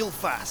hatred real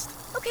fast.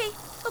 Okay.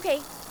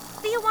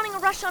 Thea wanting a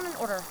rush on an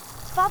order.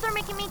 Father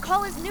making me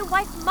call his new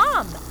wife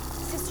Mom.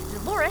 Sister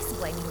Dolores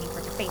blaming me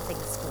for defacing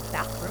the school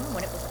bathroom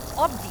when it was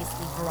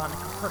obviously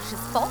Veronica Hirsch's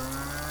fault.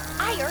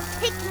 Ire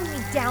taking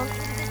me down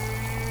into this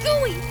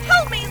gooey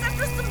hell maze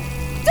after some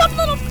dumb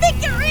little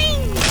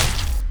figurine!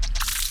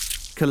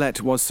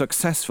 Colette was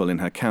successful in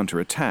her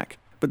counterattack,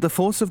 but the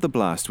force of the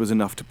blast was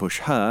enough to push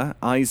her,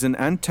 Eisen,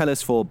 and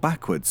Telesphore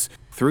backwards,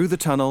 through the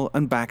tunnel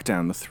and back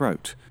down the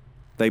throat.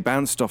 They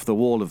bounced off the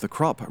wall of the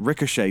crop,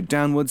 ricocheted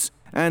downwards,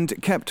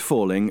 and kept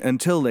falling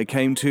until they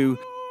came to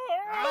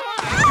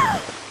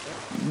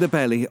the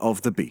belly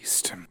of the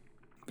beast.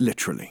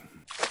 Literally.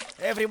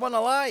 Everyone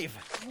alive?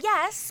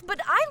 Yes,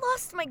 but I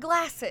lost my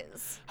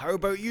glasses. How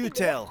about you,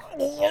 Tel?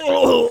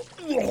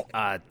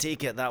 I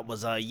take it that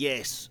was a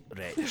yes,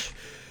 Rich.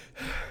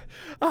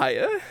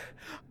 I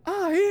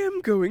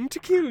am going to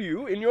kill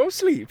you in your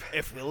sleep.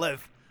 If we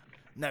live.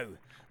 Now,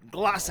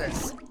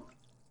 glasses.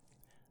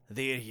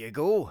 There you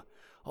go.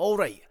 All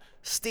right,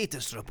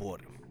 status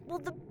report. Well,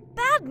 the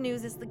bad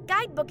news is the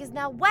guidebook is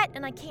now wet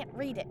and I can't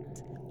read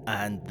it.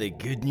 And the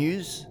good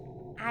news?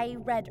 I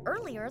read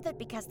earlier that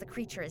because the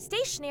creature is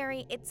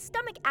stationary, its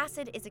stomach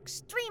acid is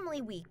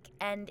extremely weak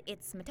and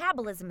its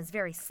metabolism is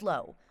very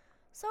slow.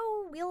 So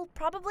we'll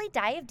probably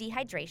die of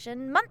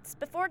dehydration months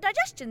before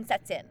digestion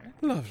sets in.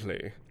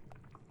 Lovely.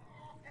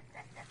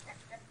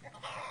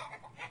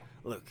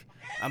 Look,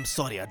 I'm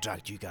sorry I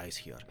dragged you guys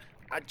here.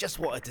 I just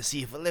wanted to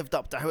see if it lived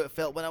up to how it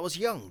felt when I was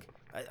young.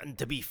 And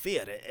to be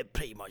fair, it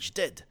pretty much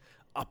did.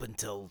 Up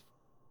until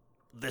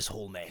this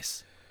whole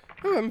mess.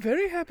 Oh, I'm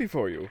very happy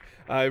for you.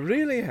 I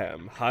really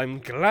am. I'm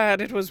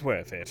glad it was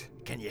worth it.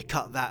 Can you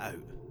cut that out?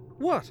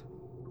 What?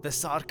 The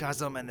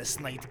sarcasm and the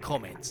snide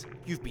comments.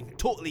 You've been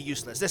totally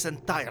useless this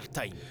entire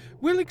time.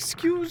 Well,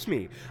 excuse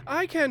me.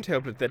 I can't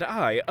help it that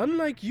I,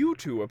 unlike you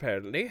two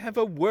apparently, have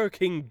a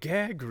working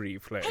gag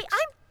reflex. Hey,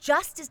 I'm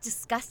just as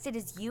disgusted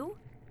as you,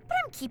 but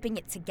I'm keeping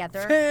it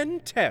together.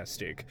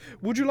 Fantastic.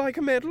 Would you like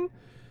a medal?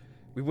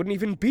 We wouldn't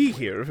even be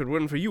here if it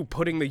weren't for you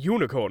putting the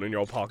unicorn in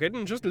your pocket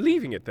and just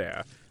leaving it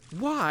there.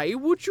 Why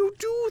would you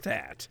do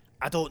that?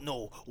 I don't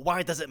know.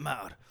 Why does it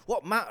matter?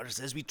 What matters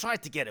is we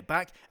tried to get it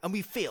back and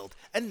we failed,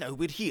 and now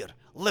we're here.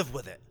 Live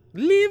with it.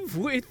 Live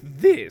with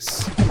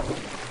this.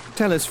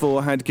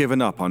 Telesphore had given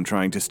up on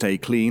trying to stay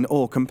clean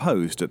or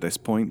composed at this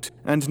point,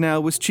 and now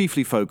was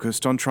chiefly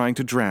focused on trying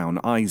to drown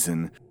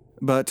Eisen.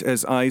 But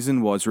as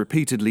Eisen was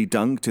repeatedly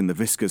dunked in the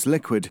viscous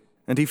liquid,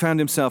 and he found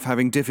himself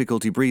having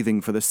difficulty breathing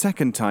for the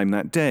second time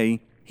that day,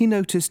 he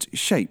noticed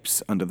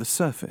shapes under the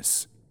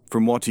surface.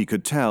 From what he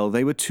could tell,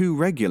 they were too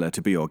regular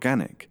to be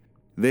organic.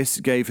 This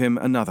gave him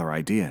another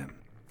idea.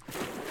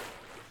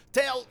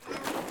 Tell,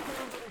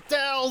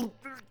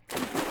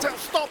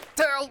 stop,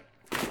 Tell!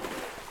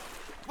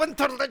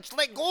 Winterlich,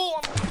 let go!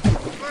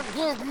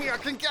 Let me, I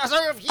can get us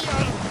out of here!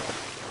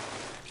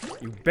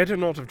 You better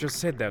not have just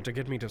said that to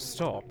get me to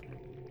stop.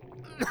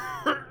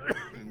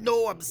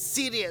 No, I'm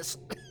serious.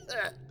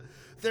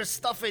 There's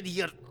stuff in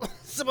here.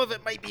 Some of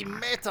it might be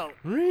metal.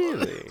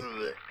 Really?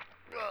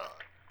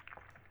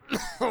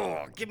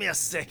 Oh, give me a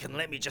second,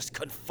 let me just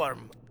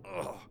confirm.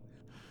 Oh.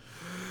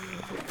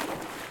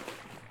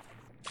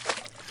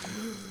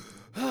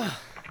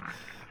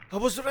 I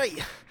was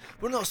right.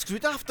 We're not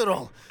screwed after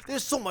all.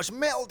 There's so much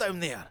metal down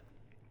there.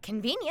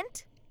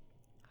 Convenient.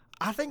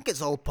 I think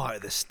it's all part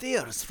of the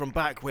stairs from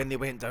back when they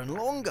went down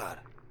longer.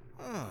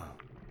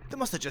 They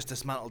must have just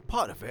dismantled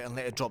part of it and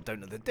let it drop down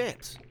to the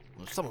depths.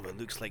 Well, some of it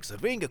looks like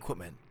surveying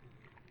equipment.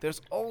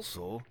 There's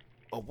also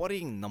a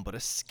worrying number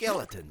of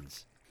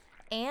skeletons.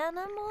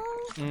 Animal?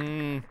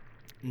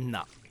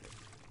 Nah.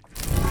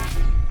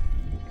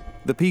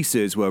 The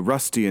pieces were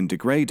rusty and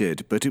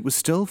degraded, but it was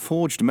still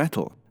forged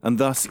metal, and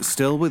thus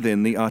still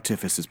within the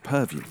artificer's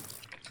purview.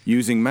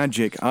 Using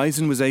magic,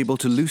 Eisen was able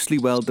to loosely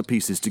weld the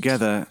pieces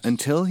together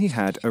until he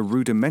had a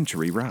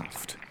rudimentary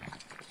raft.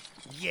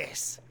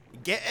 Yes,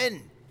 get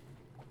in.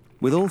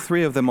 With all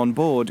three of them on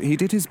board, he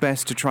did his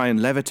best to try and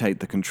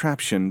levitate the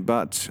contraption,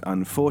 but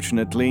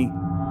unfortunately...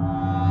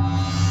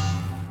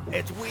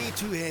 It's way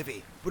too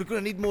heavy. We're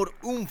going to need more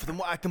oomph than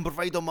what I can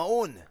provide on my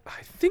own.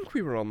 I think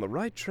we were on the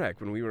right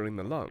track when we were in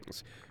the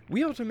lungs.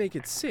 We ought to make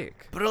it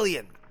sick.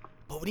 Brilliant.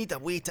 But we need a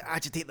way to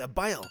agitate the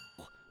bile.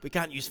 We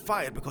can't use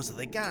fire because of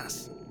the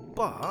gas.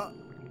 But...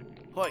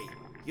 Hoi,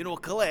 you know,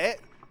 Colette,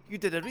 you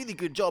did a really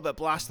good job at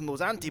blasting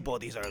those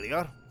antibodies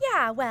earlier.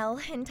 Yeah, well,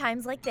 in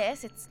times like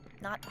this, it's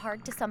not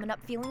hard to summon up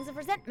feelings of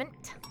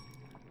resentment.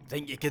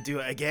 Think you could do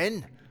it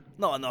again?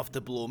 Not enough to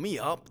blow me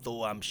up,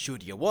 though I'm sure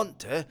you want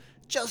to.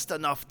 Just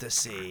enough to,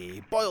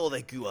 say, boil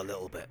the goo a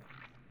little bit.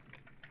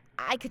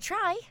 I could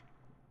try.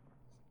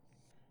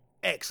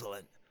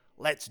 Excellent.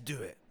 Let's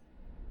do it.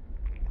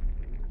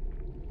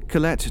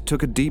 Colette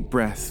took a deep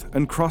breath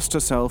and crossed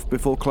herself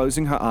before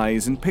closing her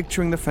eyes and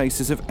picturing the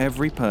faces of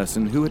every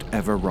person who had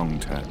ever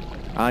wronged her.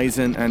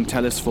 Eisen and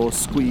Telesphore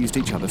squeezed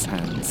each other's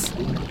hands.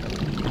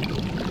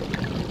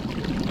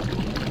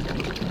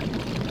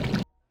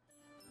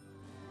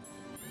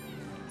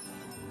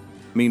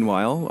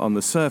 Meanwhile, on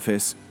the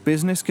surface,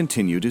 business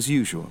continued as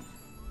usual.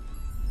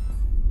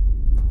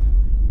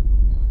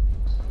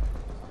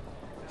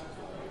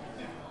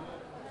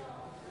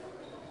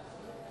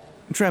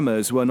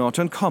 Tremors were not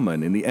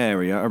uncommon in the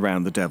area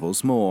around the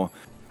Devil's Maw.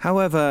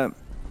 However,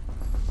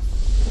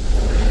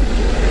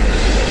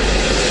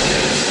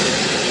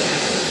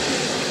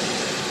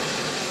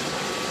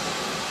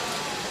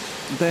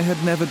 there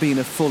had never been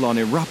a full-on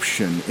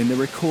eruption in the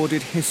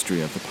recorded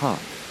history of the park.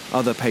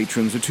 Other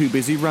patrons were too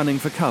busy running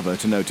for cover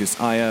to notice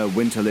Aya,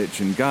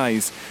 Winterlich, and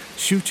Guys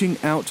shooting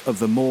out of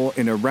the moor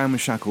in a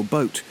ramshackle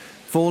boat,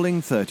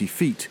 falling 30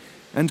 feet,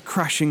 and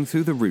crashing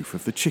through the roof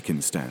of the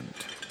chicken stand.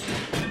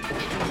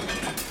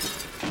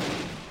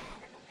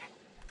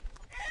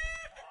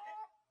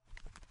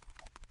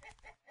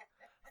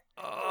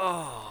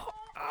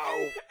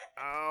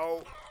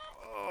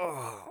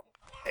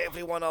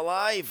 Everyone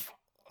alive?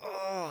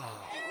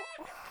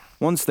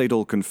 Once they'd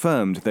all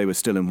confirmed they were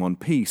still in one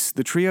piece,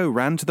 the trio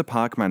ran to the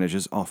park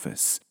manager's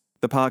office.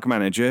 The park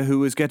manager, who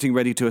was getting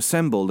ready to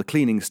assemble the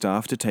cleaning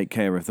staff to take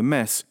care of the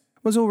mess,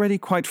 was already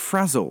quite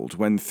frazzled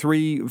when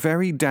three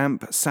very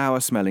damp,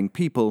 sour-smelling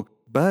people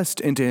burst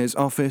into his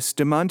office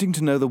demanding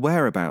to know the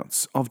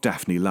whereabouts of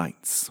Daphne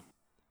Lights.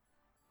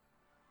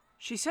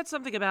 She said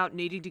something about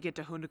needing to get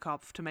to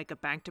Hundekopf to make a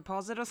bank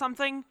deposit or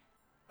something.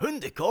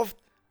 Hundekopf?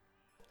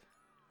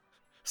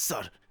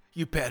 Sir,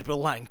 you better be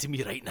lying to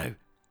me right now.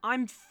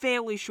 I'm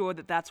fairly sure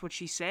that that's what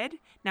she said.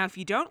 Now, if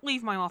you don't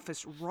leave my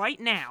office right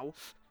now...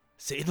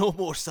 Say no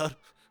more, sir.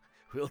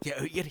 We'll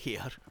get out your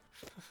hair.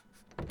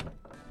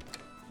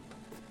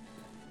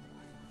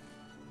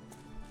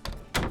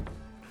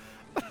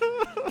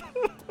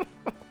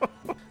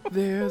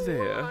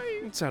 There.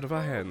 It's out of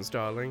our hands,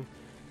 darling.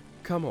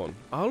 Come on,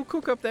 I'll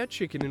cook up that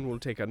chicken and we'll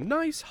take a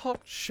nice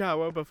hot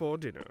shower before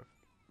dinner.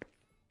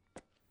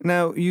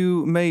 Now,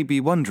 you may be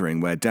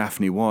wondering where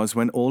Daphne was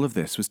when all of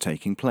this was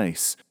taking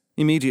place.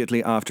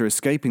 Immediately after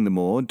escaping the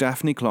moor,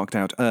 Daphne clocked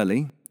out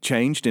early,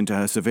 changed into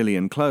her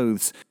civilian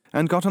clothes,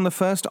 and got on the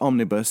first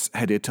omnibus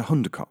headed to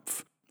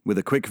Hundekopf. With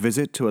a quick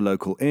visit to a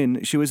local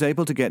inn, she was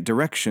able to get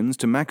directions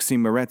to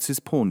Maxim Moretz's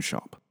pawn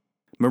shop.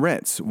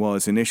 Moretz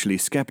was initially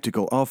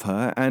skeptical of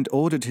her and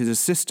ordered his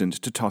assistant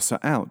to toss her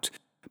out,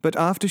 but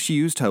after she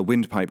used her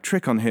windpipe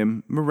trick on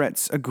him,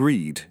 Moretz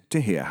agreed to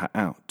hear her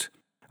out.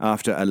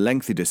 After a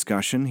lengthy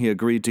discussion, he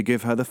agreed to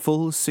give her the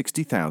full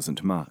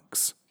 60,000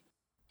 marks.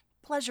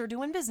 Pleasure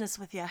doing business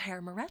with you,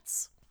 Herr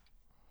Moretz.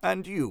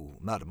 And you,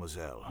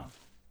 mademoiselle.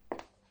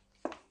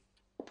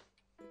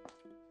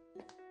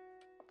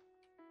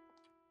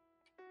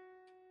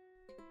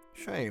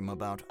 Shame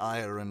about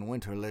Eyre and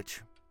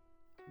Winterlich.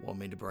 Want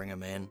me to bring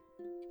him in?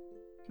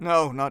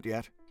 No, not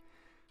yet.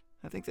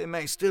 I think they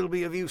may still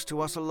be of use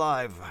to us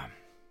alive.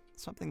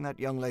 Something that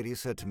young lady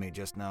said to me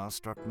just now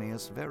struck me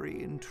as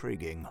very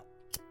intriguing.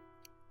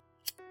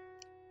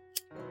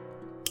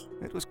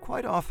 It was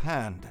quite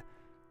offhand,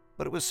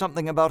 but it was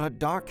something about a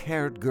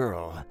dark-haired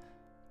girl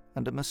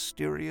and a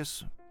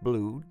mysterious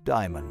blue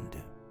diamond.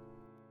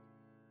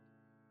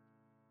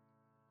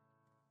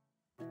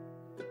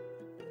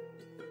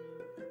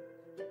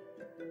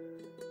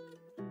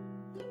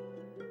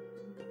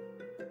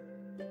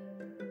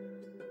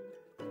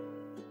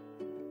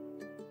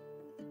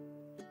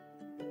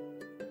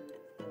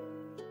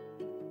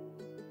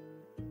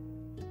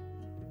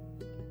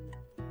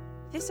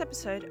 This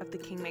episode of the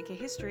Kingmaker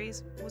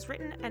Histories was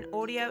written and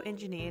audio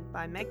engineered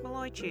by Meg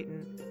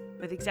Malloy-Tootin,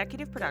 with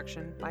executive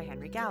production by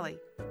Henry Galley.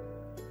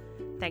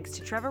 Thanks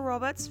to Trevor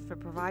Roberts for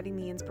providing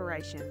the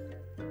inspiration.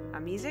 Our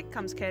music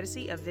comes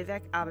courtesy of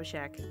Vivek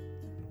Abhishek.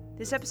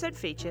 This episode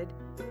featured,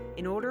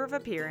 in order of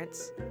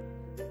appearance,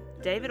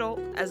 David Alt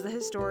as the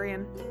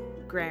historian,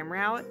 Graham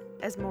Rowett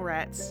as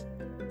Moretz,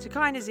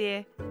 Takai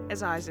Nazir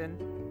as Eisen,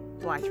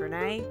 Blythe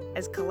Renee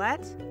as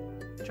Colette,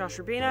 Josh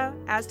Rubino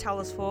as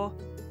Talusfor,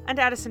 and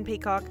Addison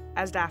Peacock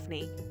as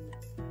Daphne,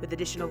 with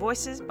additional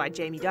voices by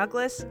Jamie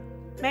Douglas,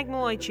 Meg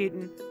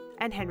Malloy-Tootin,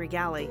 and Henry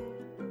Galley.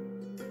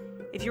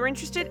 If you're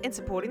interested in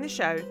supporting the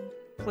show,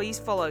 please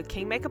follow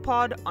Kingmaker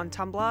Pod on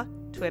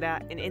Tumblr, Twitter,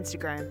 and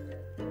Instagram,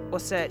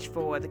 or search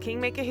for The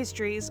Kingmaker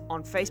Histories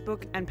on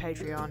Facebook and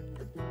Patreon.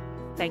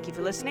 Thank you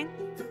for listening,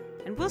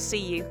 and we'll see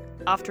you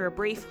after a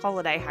brief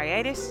holiday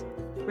hiatus,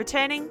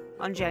 returning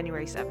on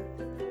January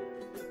 7th.